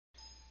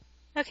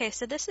Okay,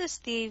 so this is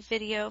the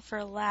video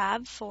for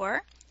lab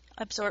 4,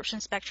 absorption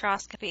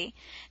spectroscopy.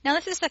 Now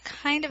this is a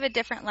kind of a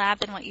different lab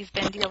than what you've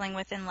been dealing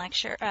with in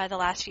lecture the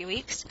last few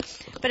weeks,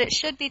 but it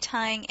should be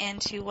tying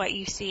into what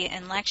you see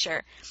in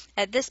lecture.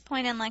 At this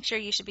point in lecture,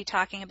 you should be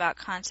talking about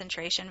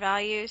concentration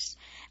values.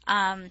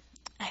 I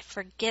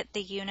forget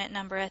the unit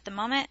number at the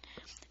moment,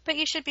 but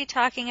you should be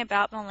talking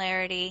about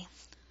molarity,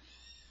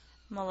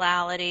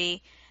 molality,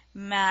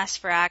 mass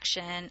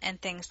fraction,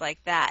 and things like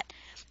that.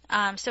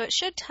 So it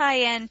should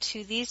tie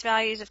into these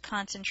values of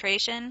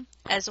concentration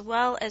as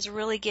well as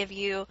really give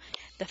you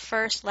the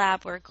first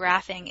lab where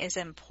graphing is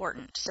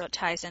important. So it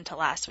ties into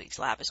last week's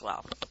lab as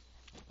well.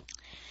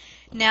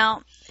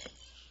 Now,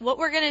 what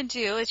we're going to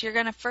do is you're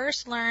going to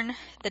first learn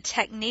the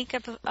technique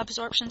of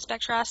absorption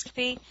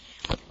spectroscopy.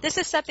 This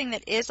is something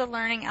that is a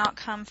learning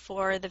outcome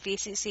for the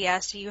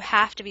VCCS, so you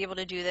have to be able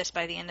to do this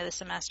by the end of the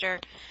semester.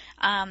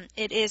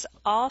 It is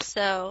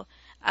also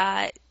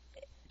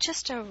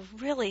just a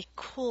really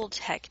cool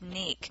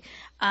technique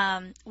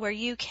where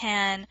you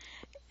can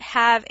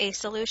have a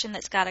solution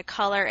that's got a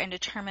color and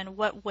determine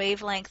what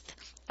wavelength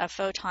of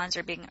photons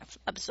are being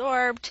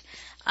absorbed,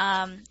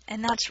 and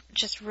that's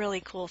just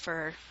really cool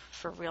for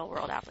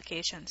real-world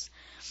applications.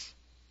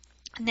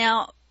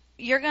 Now,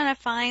 you're going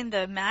to find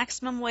the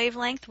maximum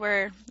wavelength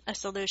where a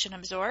solution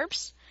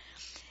absorbs.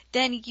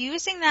 Then,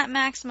 using that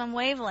maximum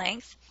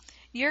wavelength,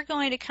 you're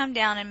going to come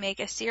down and make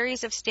a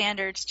series of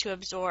standards to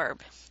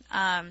absorb.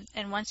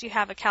 And once you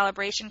have a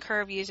calibration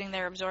curve using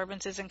their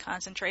absorbances and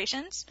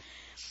concentrations,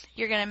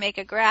 you're going to make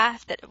a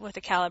graph with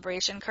a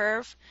calibration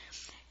curve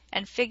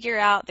and figure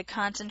out the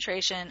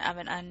concentration of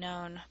an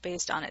unknown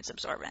based on its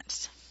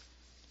absorbance.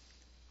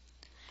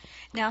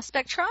 Now,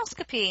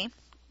 spectroscopy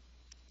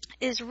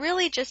is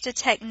really just a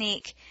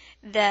technique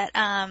that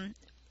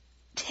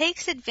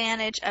takes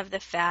advantage of the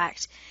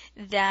fact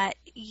that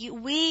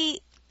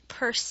we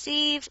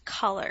perceive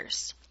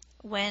colors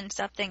when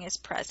something is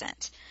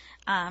present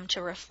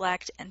to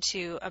reflect and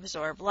to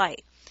absorb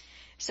light.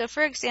 So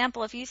for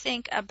example, if you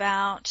think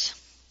about,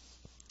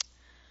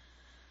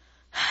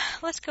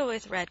 let's go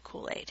with red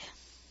Kool-Aid.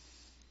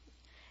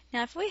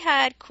 Now if we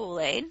had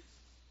Kool-Aid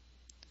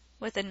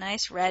with a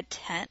nice red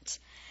tint,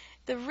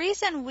 the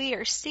reason we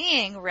are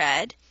seeing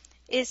red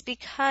is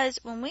because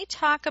when we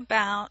talk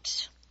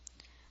about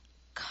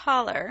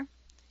color,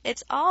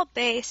 it's all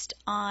based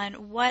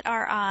on what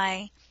our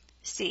eye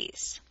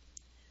sees.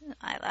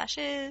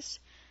 Eyelashes,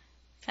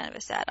 kind of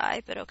a sad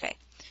eye, but okay.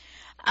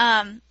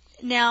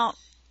 Now,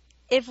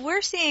 if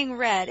we're seeing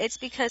red, it's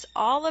because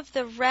all of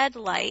the red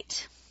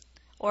light,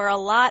 or a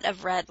lot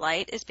of red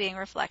light, is being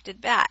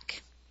reflected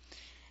back.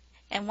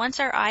 And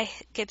once our eye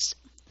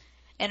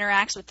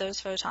interacts with those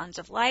photons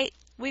of light,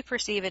 we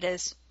perceive it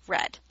as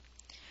red.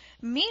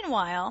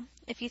 Meanwhile,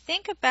 if you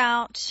think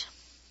about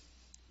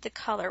the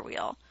color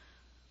wheel,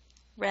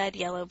 red,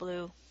 yellow,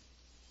 blue,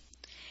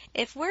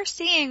 if we're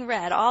seeing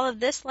red, all of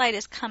this light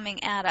is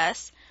coming at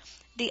us.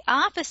 The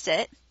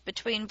opposite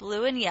between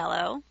blue and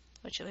yellow,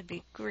 which would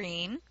be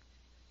green,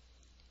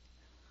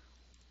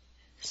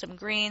 some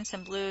green,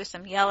 some blue,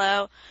 some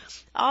yellow,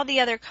 all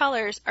the other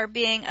colors are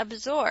being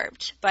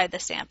absorbed by the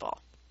sample.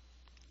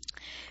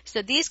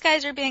 So these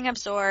guys are being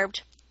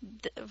absorbed,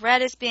 the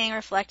red is being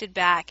reflected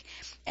back,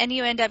 and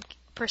you end up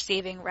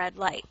perceiving red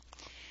light.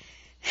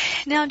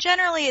 Now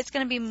generally it's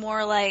going to be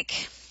more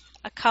like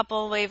a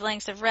couple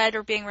wavelengths of red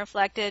are being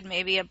reflected,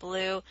 maybe a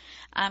blue,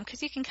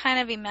 because you can kind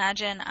of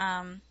imagine,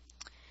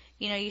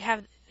 you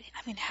have,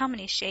 how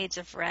many shades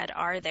of red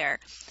are there?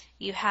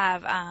 You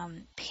have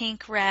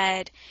pink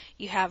red,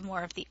 you have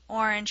more of the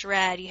orange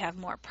red, you have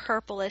more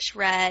purplish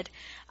red.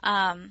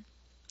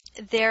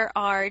 There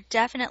are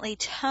definitely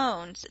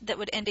tones that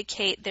would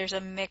indicate there's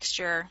a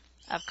mixture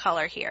of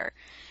color here.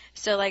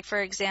 So like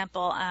for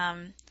example,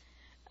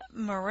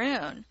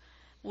 maroon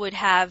would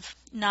have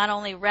not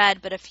only red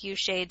but a few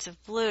shades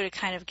of blue to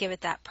kind of give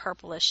it that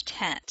purplish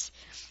tint.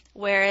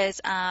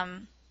 Whereas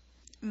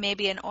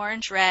maybe an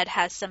orange red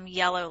has some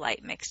yellow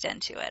light mixed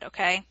into it,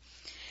 okay?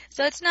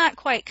 So it's not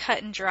quite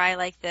cut and dry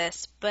like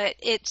this, but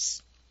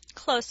it's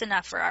close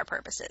enough for our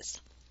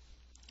purposes.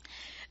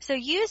 So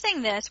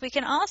using this, we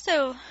can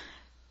also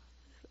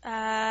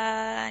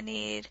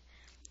we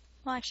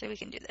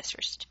can do this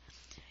first.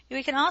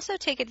 We can also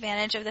take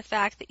advantage of the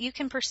fact that you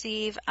can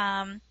perceive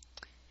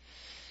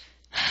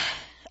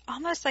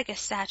almost like a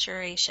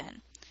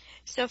saturation.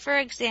 So for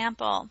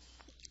example,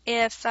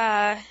 if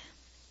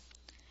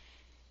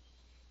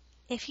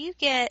you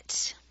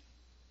get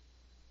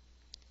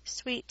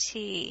sweet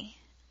tea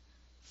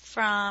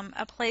from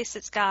a place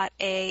that's got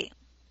a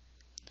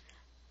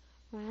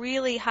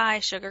really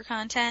high sugar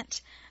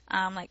content,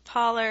 like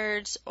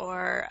Pollard's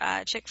or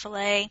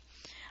Chick-fil-A,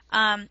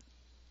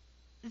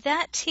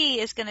 that tea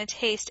is going to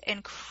taste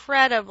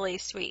incredibly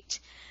sweet,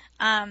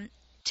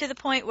 to the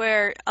point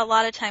where a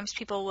lot of times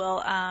people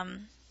will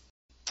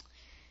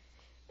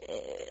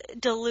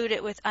dilute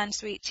it with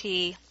unsweet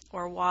tea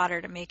or water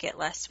to make it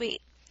less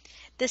sweet.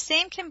 The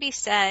same can be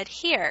said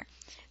here.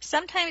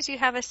 Sometimes you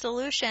have a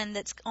solution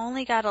that's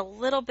only got a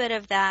little bit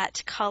of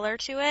that color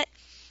to it,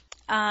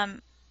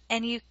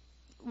 and you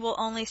will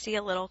only see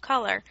a little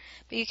color,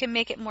 but you can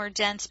make it more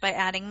dense by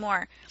adding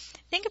more.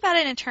 Think about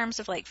it in terms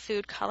of like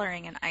food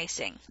coloring and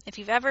icing. If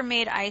you've ever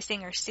made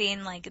icing or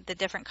seen like the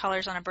different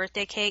colors on a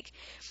birthday cake,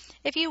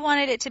 if you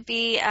wanted it to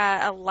be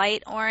a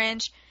light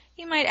orange,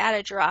 you might add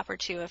a drop or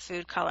two of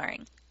food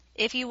coloring.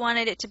 If you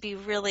wanted it to be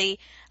really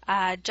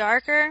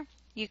darker,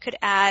 you could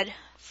add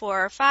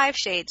 4 or 5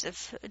 shades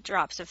of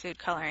drops of food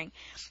coloring,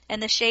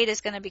 and the shade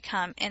is going to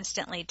become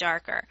instantly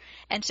darker.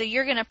 And so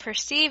you're going to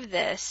perceive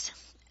this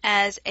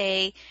as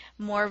a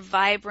more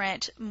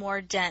vibrant,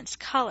 more dense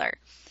color.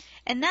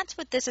 And that's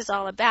what this is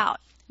all about.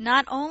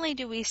 Not only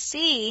do we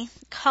see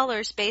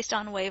colors based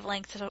on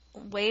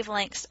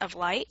wavelengths of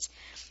light,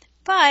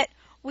 but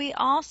we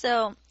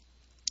also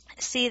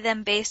see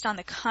them based on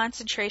the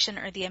concentration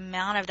or the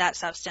amount of that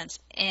substance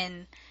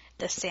in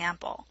the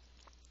sample.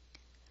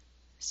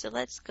 So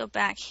let's go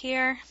back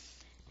here.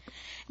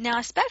 Now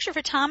a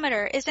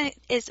spectrophotometer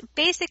is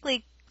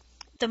basically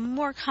the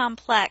more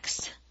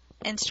complex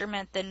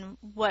instrument than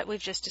what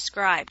we've just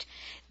described.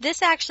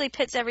 This actually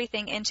puts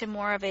everything into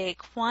more of a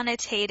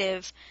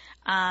quantitative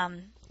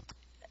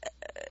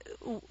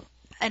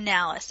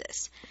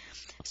analysis.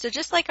 So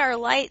just like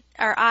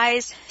our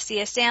eyes see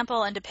a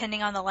sample, and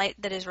depending on the light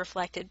that is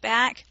reflected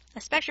back, a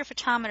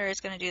spectrophotometer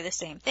is going to do the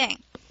same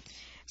thing.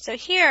 So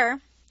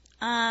here,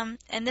 and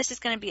this is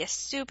going to be a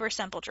super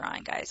simple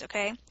drawing, guys,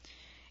 okay?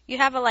 You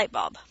have a light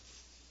bulb,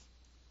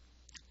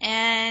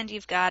 and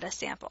you've got a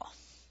sample.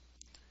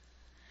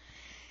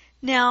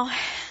 Now,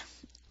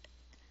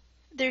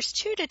 there's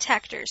 2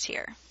 detectors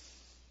here.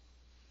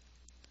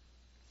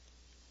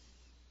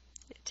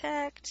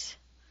 Detect.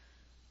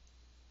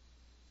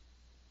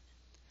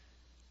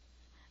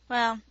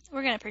 Well,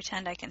 we're going to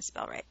pretend I can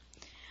spell right.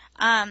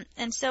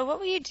 And so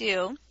what we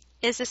do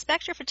is the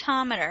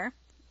spectrophotometer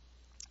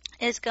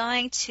is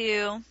going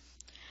to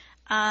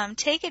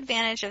take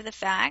advantage of the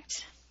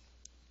fact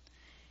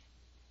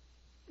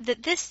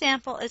that this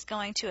sample is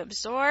going to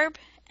absorb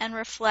and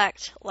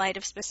reflect light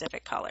of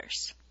specific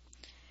colors.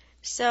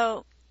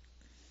 So,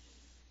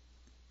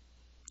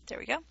 there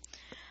we go.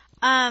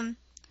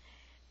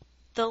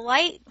 The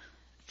light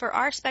for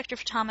our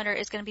spectrophotometer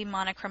is going to be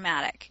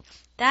monochromatic.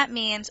 That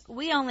means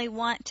we only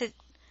want to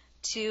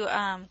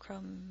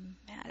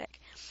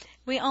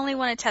We only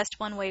want to test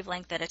one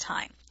wavelength at a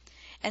time.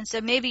 And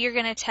so maybe you're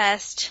going to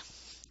test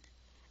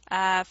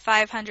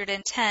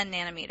 510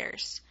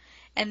 nanometers.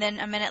 And then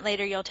a minute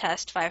later you'll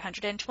test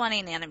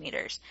 520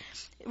 nanometers.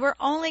 We're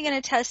only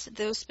going to test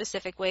those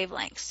specific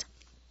wavelengths.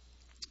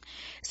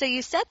 So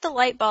you set the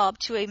light bulb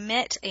to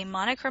emit a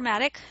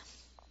monochromatic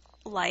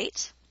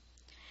light.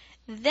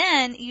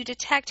 Then you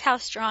detect how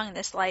strong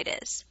this light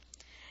is.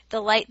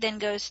 The light then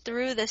goes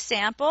through the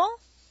sample,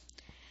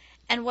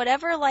 and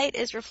whatever light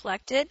is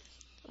reflected,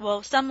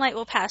 well, some light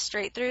will pass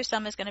straight through,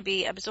 some is going to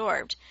be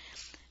absorbed.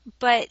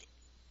 But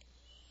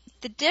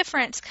the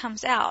difference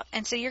comes out,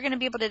 and so you're going to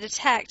be able to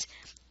detect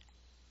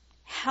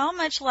how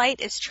much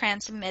light is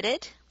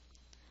transmitted,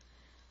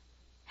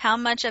 how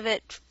much of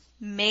it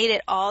made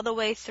it all the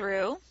way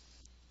through,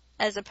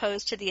 as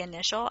opposed to the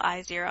initial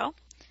I0.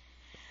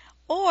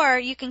 Or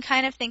you can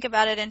kind of think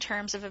about it in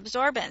terms of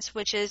absorbance,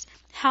 which is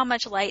how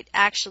much light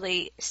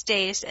actually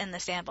stays in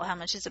the sample, how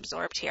much is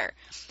absorbed here.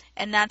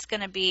 And that's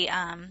going to be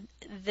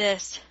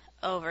this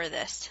over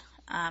this,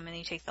 and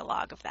you take the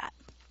log of that.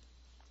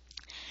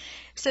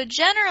 So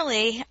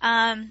generally,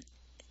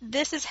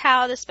 this is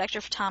how the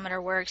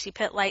spectrophotometer works. You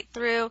put light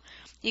through,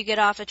 you get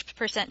off a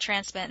percent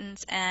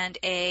transmittance and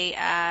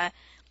an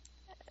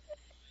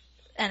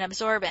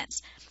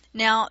absorbance.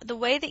 Now, the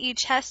way that you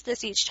test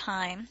this each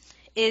time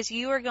is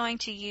you are going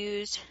to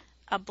use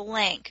a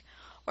blank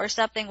or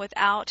something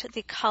without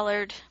the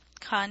colored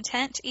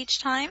content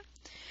each time.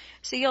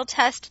 So you'll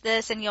test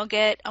this and you'll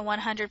get a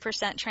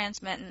 100%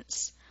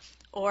 transmittance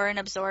or an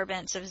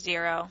absorbance of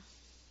 0.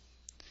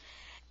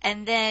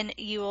 And then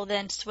you will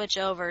then switch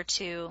over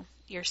to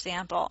your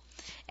sample.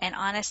 And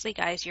honestly,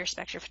 guys, your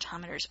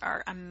spectrophotometers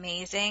are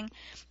amazing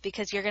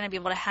because you're going to be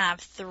able to have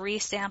 3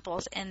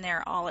 samples in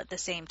there all at the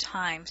same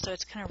time. So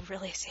it's going to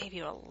really save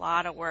you a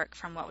lot of work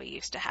from what we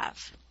used to have.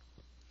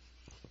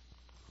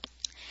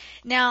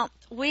 Now,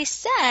 we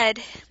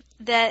said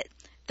that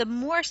the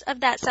more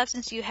of that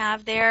substance you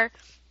have there,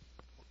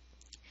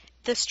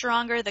 the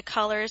stronger the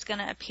color is going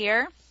to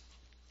appear.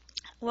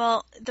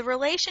 Well, the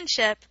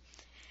relationship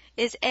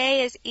is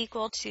A is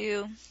equal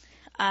to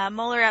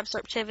molar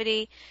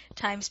absorptivity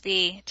times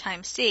B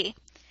times C.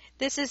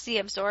 This is the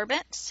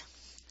absorbance.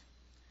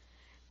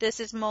 This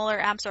is molar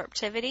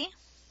absorptivity.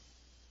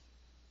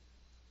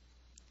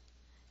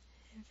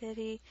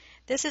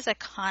 This is a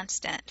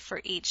constant for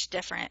each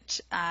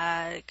different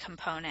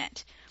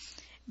component.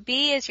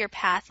 B is your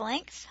path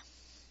length,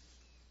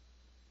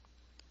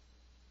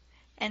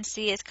 and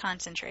C is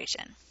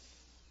concentration.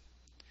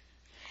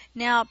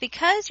 Now,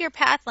 because your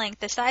path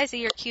length, the size of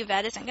your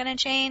cuvette isn't going to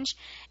change,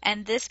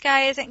 and this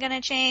guy isn't going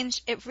to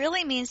change, it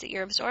really means that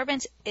your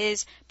absorbance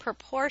is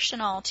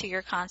proportional to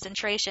your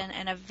concentration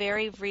in a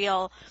very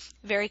real,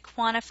 very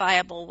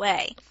quantifiable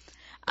way.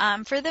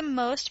 For the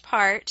most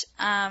part,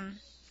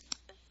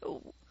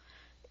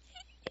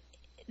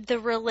 the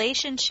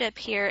relationship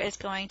here is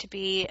going to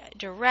be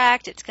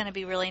direct. It's going to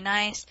be really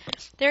nice.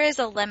 There is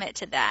a limit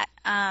to that.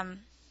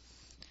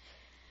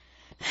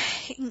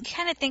 You can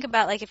kind of think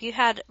about like if you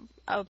had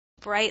a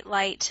bright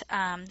light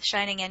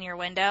shining in your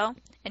window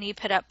and you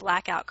put up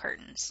blackout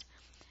curtains.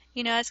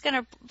 You know, it's going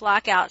to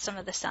block out some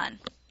of the sun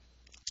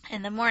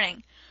in the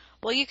morning.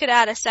 Well, you could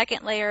add a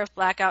second layer of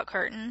blackout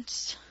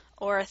curtains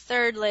or a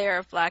third layer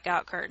of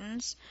blackout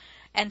curtains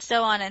and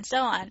so on and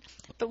so on.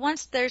 But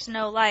once there's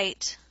no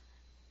light,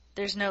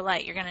 there's no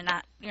light. You're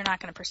not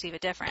going to perceive a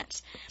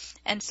difference.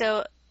 And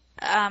so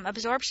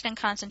absorption and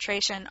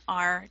concentration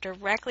are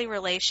directly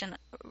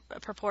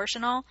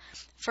proportional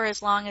for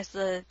as long as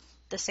the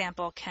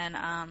sample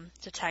can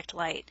detect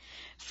light.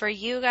 For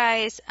you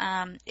guys,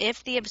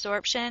 if the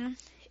absorption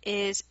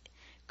is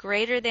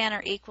greater than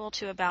or equal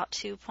to about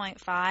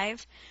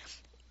 2.5,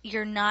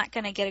 you're not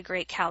going to get a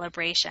great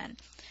calibration.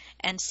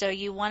 And so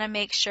you want to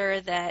make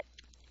sure that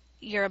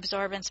your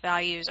absorbance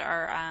values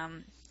are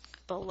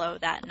below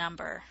that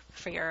number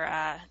for your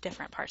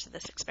different parts of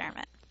this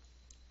experiment.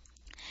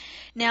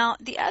 Now,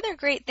 the other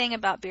great thing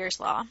about Beer's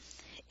law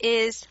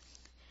is,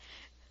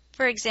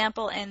 for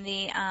example, in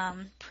the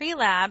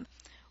pre-lab,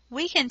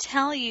 we can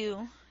tell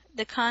you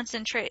the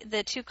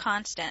two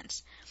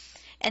constants,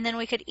 and then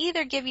we could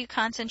either give you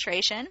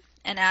concentration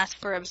and ask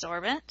for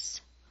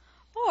absorbance,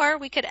 or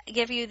we could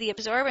give you the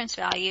absorbance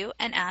value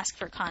and ask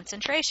for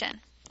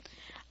concentration.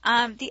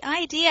 The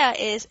idea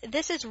is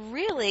this is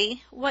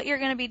really what you're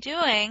going to be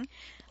doing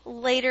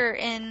later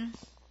in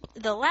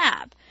the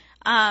lab,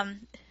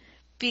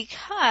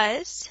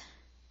 because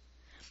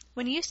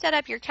when you set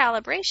up your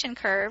calibration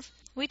curve,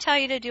 we tell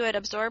you to do it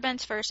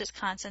absorbance versus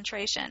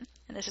concentration,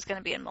 and this is going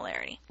to be in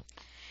molarity.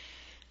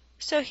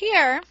 So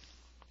here,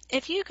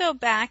 if you go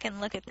back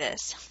and look at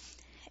this,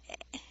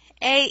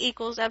 A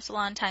equals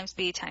epsilon times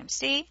B times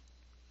C.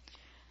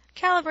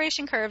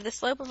 Calibration curve, the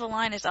slope of a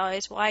line is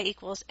always y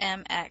equals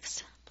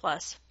mx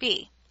plus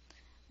b.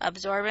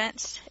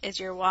 Absorbance is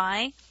your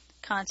y,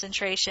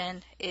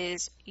 concentration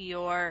is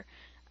your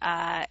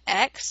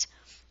x,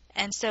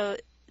 and so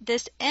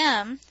this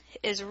m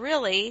is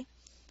really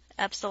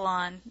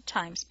epsilon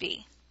times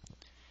b.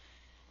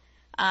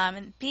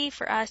 And b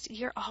for us,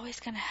 you're always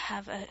going to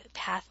have a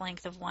path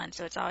length of 1,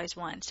 so it's always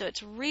 1. So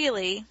it's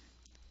really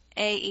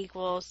A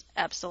equals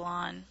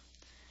epsilon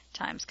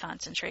times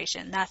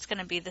concentration. That's going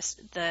to be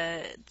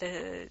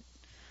the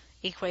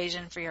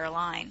equation for your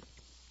line.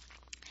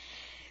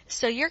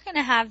 So you're going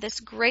to have this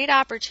great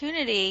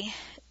opportunity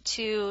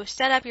to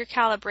set up your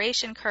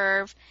calibration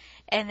curve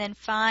and then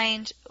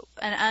find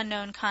an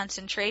unknown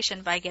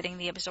concentration by getting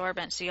the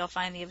absorbance. So you'll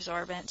find the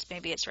absorbance,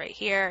 maybe it's right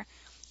here.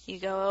 You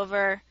go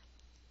over,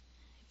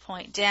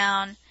 point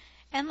down,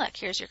 and look,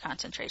 here's your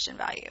concentration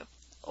value.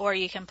 Or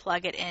you can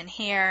plug it in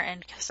here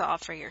and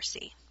solve for your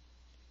C.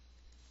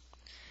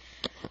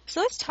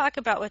 So let's talk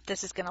about what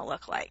this is going to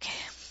look like.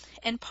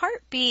 In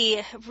Part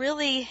B,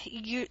 really,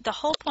 the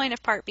whole point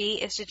of Part B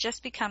is to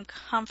just become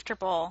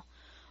comfortable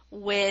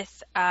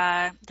with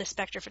the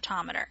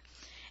spectrophotometer.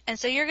 And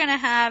so you're going to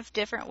have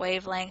different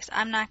wavelengths.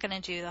 I'm not going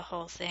to do the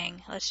whole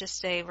thing. Let's just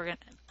say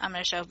I'm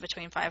going to show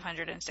between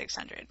 500 and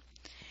 600.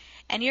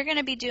 And you're going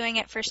to be doing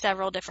it for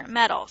several different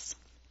metals.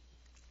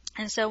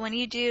 And so when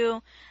you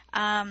do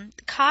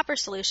copper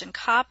solution,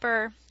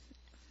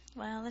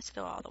 well, let's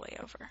go all the way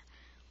over.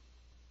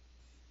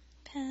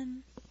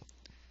 Pen.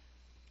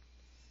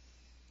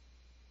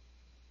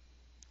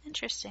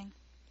 Interesting.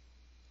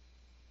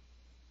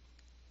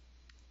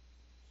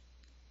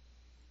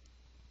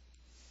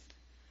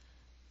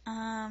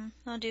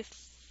 I'll do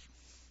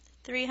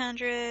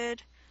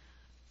 300,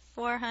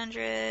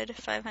 400,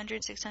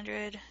 500,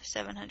 600,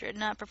 700.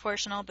 Not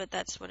proportional, but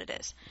that's what it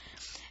is.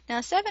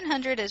 Now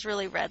 700 is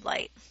really red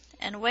light,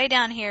 and way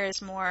down here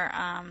is more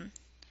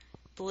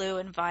blue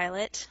and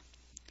violet.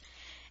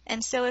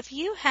 And so if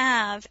you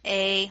have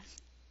a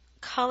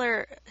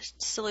color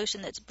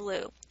solution that's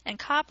blue, and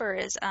copper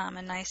is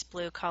a nice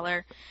blue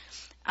color,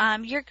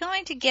 you're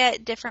going to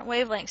get different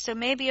wavelengths. So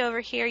maybe over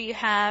here you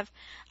have,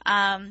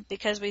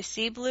 because we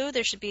see blue,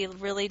 there should be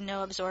really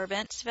no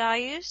absorbance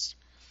values.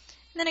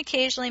 And then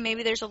occasionally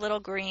maybe there's a little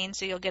green,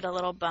 so you'll get a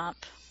little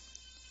bump.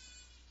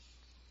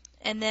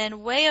 And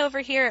then way over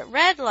here at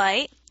red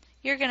light,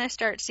 you're going to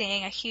start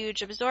seeing a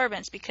huge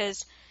absorbance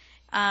because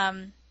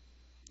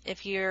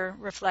if you're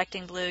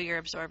reflecting blue, you're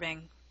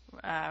absorbing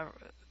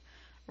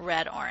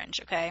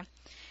red-orange, okay?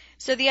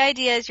 So the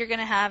idea is you're going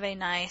to have a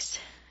nice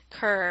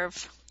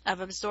curve of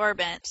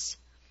absorbance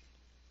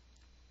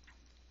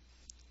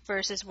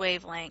versus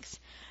wavelength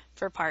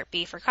for Part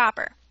B for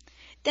copper.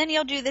 Then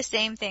you'll do the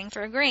same thing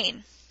for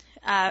green,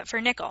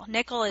 for nickel.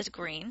 Nickel is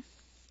green.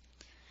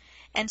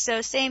 And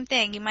so same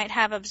thing, you might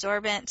have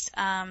absorbance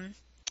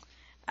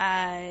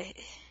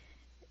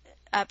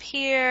up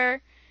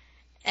here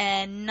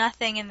and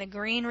nothing in the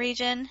green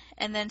region,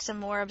 and then some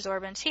more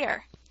absorbance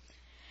here.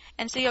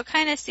 And so you'll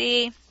kind of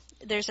see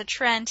there's a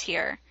trend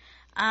here.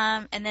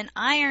 And then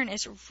iron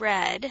is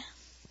red,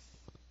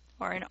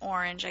 or an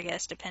orange, I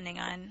guess, depending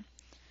on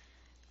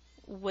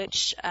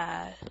which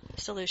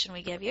solution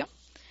we give you.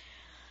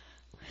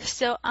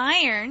 So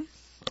iron,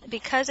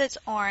 because it's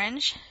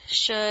orange,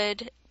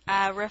 should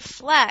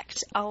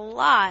reflect a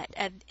lot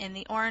in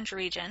the orange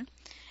region,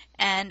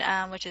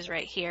 and which is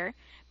right here,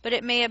 but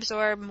it may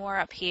absorb more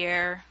up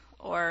here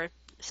or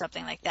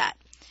something like that.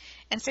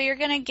 And so you're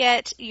going to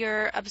get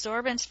your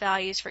absorbance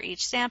values for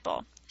each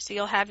sample. So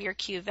you'll have your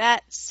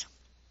cuvettes,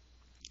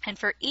 and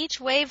for each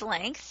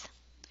wavelength,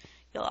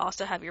 you'll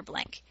also have your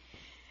blank.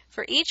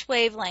 For each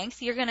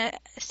wavelength, you're going to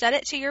set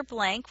it to your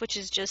blank, which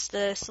is just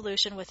the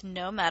solution with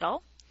no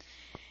metal.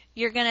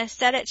 You're going to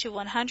set it to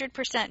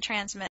 100%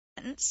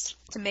 transmittance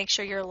to make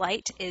sure your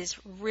light is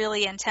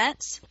really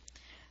intense.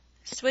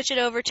 Switch it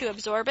over to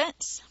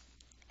absorbance,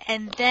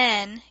 and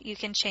then you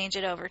can change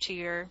it over to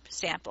your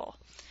sample.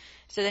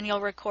 So then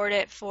you'll record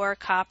it for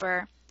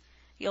copper,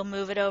 you'll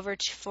move it over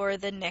for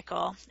the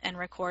nickel and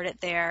record it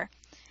there,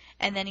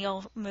 and then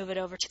you'll move it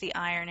over to the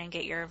iron and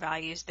get your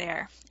values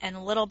there.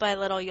 And little by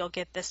little you'll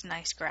get this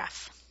nice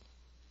graph.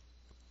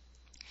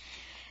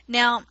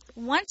 Now,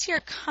 once you're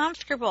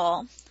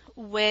comfortable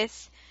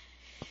with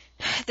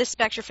the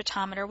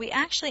spectrophotometer, we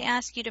actually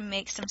ask you to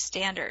make some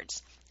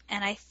standards.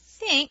 And I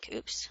think,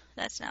 oops,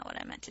 that's not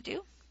what I meant to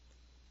do.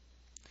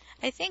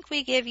 I think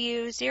we give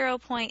you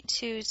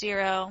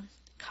 0.20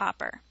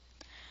 copper.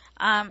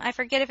 I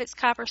forget if it's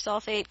copper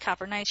sulfate,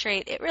 copper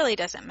nitrate, it really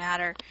doesn't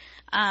matter.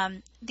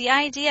 The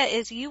idea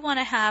is you want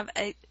to have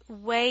a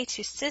way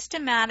to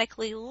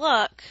systematically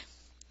look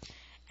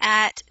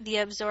at the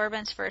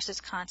absorbance versus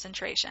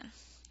concentration.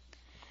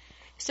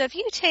 So if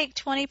you take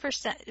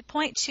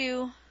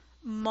 0.2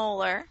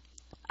 molar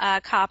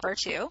copper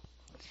too,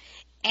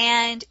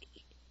 and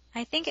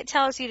I think it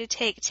tells you to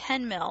take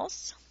 10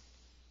 mils.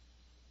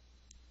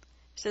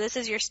 So this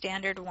is your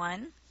standard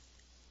one.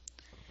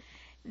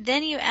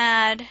 Then you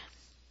add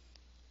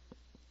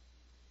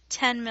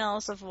 10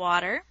 mils of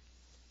water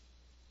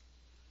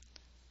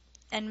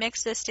and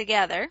mix this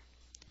together.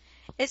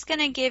 It's going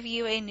to give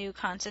you a new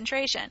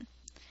concentration.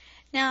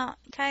 Now,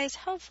 guys,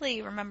 hopefully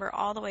you remember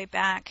all the way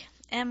back,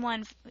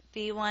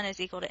 M1V1 is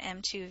equal to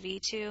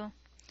M2V2.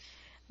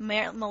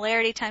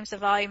 Molarity times the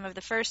volume of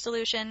the first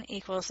solution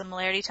equals the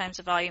molarity times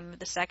the volume of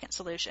the second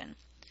solution.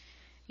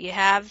 You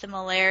have the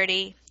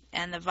molarity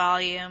and the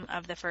volume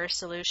of the first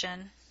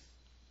solution,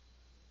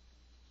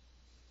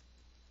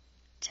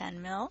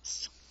 10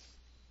 mils.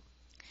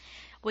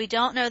 We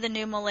don't know the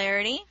new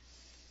molarity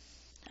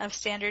of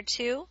standard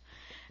 2,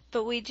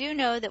 but we do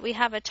know that we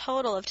have a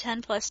total of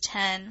 10 plus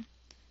 10,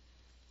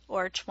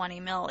 or 20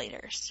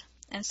 milliliters.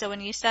 And so when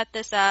you set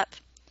this up,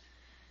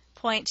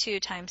 0.2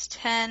 times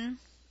 10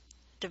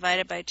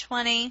 divided by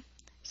 20,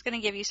 it's going to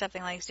give you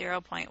something like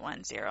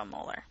 0.10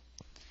 molar.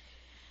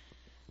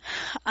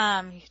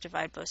 You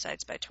divide both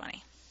sides by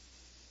 20.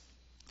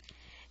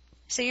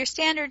 So your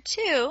standard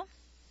 2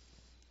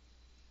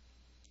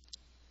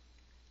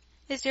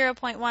 is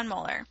 0.1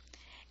 molar.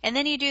 And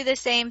then you do the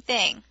same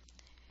thing.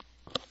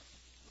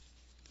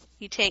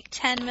 You take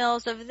 10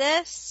 mils of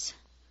this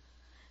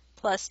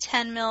plus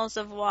 10 mils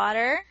of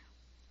water,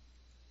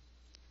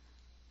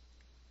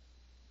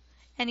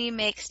 and you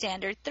make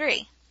standard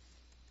 3.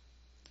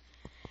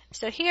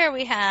 So here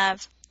we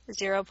have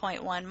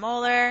 0.1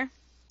 molar,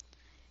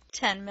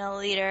 10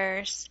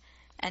 milliliters,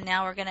 and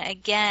now we're going to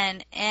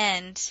again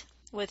end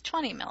with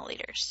 20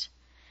 milliliters.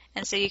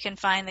 And so you can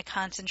find the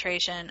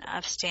concentration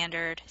of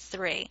standard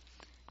 3.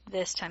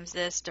 This times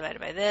this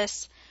divided by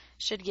this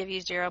should give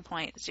you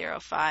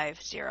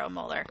 0.050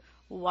 molar.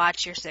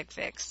 Watch your sig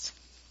figs.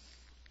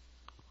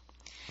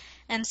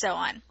 And so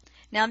on.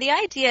 Now the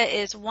idea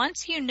is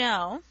once you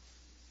know,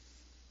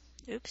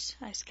 oops,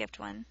 I skipped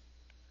one.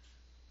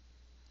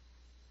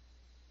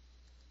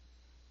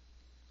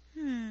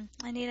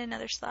 I need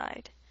another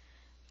slide.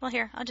 Well,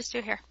 here, I'll just do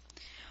it here.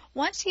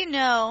 Once you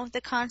know the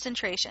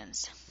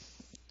concentrations,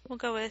 we'll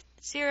go with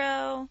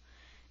 0,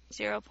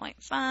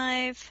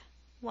 0.5,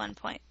 1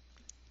 point.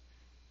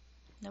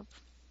 Nope.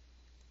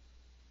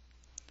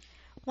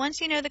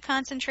 Once you know the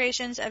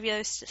concentrations of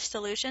your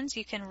solutions,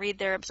 you can read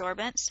their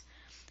absorbance.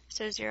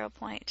 So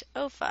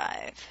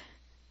 0.05,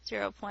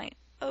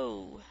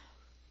 0.010,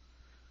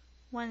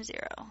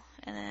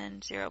 and then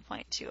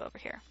 0.2 over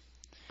here.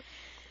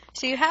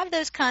 So you have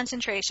those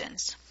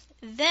concentrations.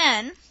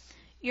 Then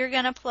you're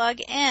going to plug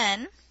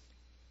in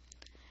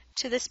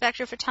to the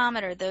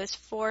spectrophotometer those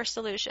 4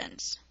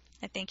 solutions.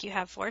 I think you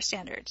have 4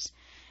 standards.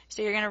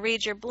 So you're going to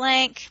read your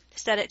blank,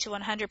 set it to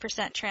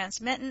 100%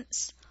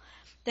 transmittance.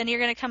 Then you're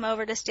going to come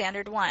over to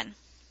standard 1,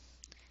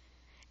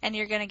 and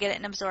you're going to get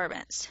it in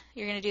absorbance.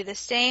 You're going to do the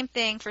same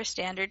thing for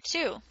standard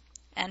 2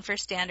 and for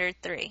standard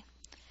 3.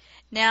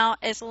 Now,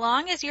 as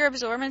long as your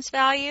absorbance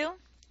value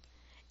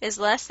is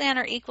less than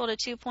or equal to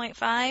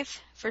 2.5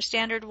 for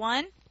standard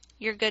 1,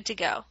 you're good to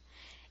go.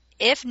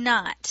 If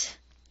not,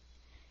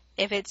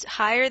 if it's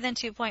higher than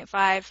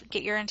 2.5,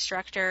 get your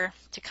instructor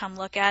to come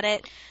look at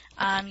it.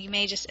 You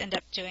may just end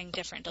up doing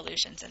different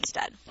dilutions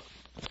instead.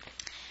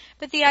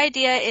 But the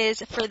idea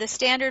is for the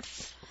standard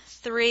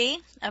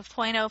 3 of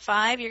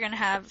 0.05, you're going to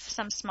have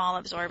some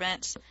small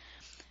absorbance.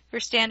 For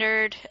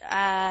standard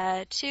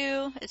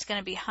 2, it's going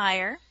to be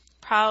higher,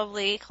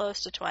 probably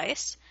close to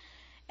twice.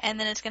 And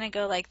then it's going to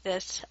go like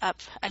this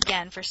up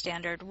again for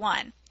standard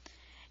 1.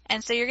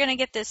 And so you're going to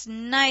get this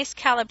nice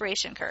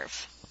calibration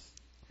curve.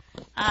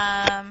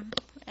 And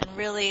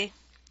really,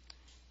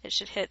 it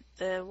should hit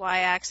the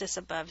y-axis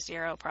above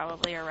 0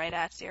 probably, or right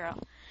at 0.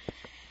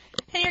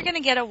 And you're going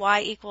to get a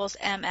y equals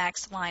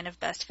mx line of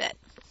best fit.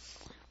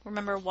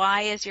 Remember,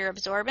 y is your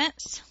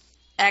absorbance,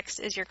 x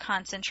is your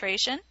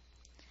concentration.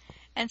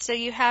 And so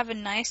you have a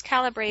nice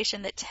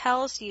calibration that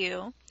tells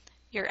you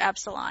your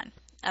epsilon.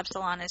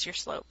 Epsilon is your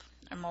slope,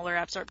 and molar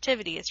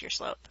absorptivity is your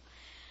slope.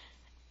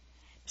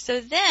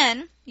 So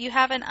then you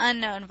have an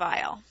unknown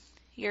vial.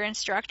 Your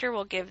instructor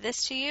will give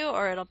this to you,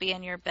 or it'll be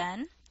in your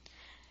bin.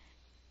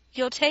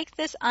 You'll take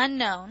this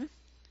unknown,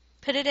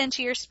 put it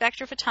into your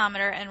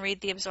spectrophotometer, and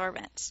read the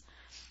absorbance.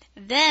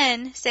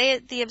 Then, say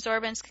the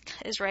absorbance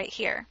is right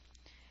here.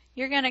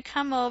 You're going to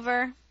come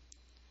over,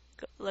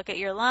 look at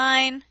your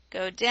line,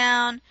 go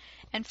down,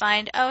 and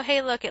find, oh,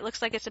 hey, look, it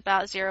looks like it's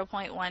about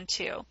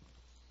 0.12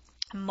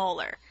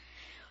 molar.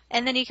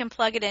 And then you can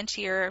plug it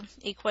into your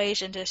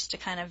equation just to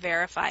kind of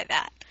verify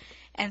that.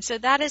 And so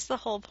that is the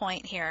whole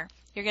point here.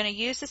 You're going to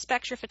use the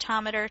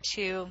spectrophotometer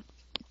to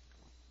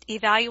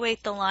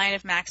evaluate the line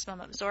of maximum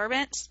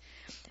absorbance.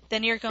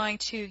 Then you're going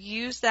to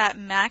use that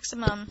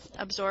maximum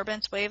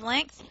absorbance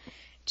wavelength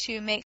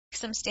to make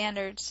some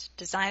standards,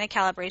 design a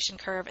calibration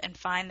curve, and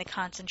find the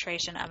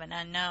concentration of an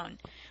unknown.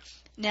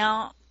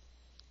 Now,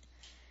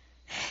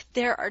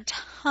 there are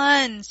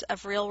tons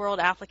of real-world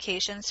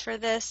applications for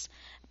this,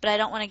 but I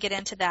don't want to get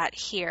into that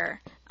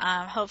here.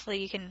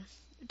 Hopefully you can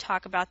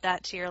talk about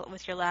that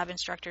with your lab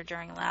instructor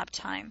during lab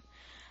time.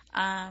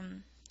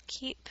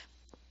 Keep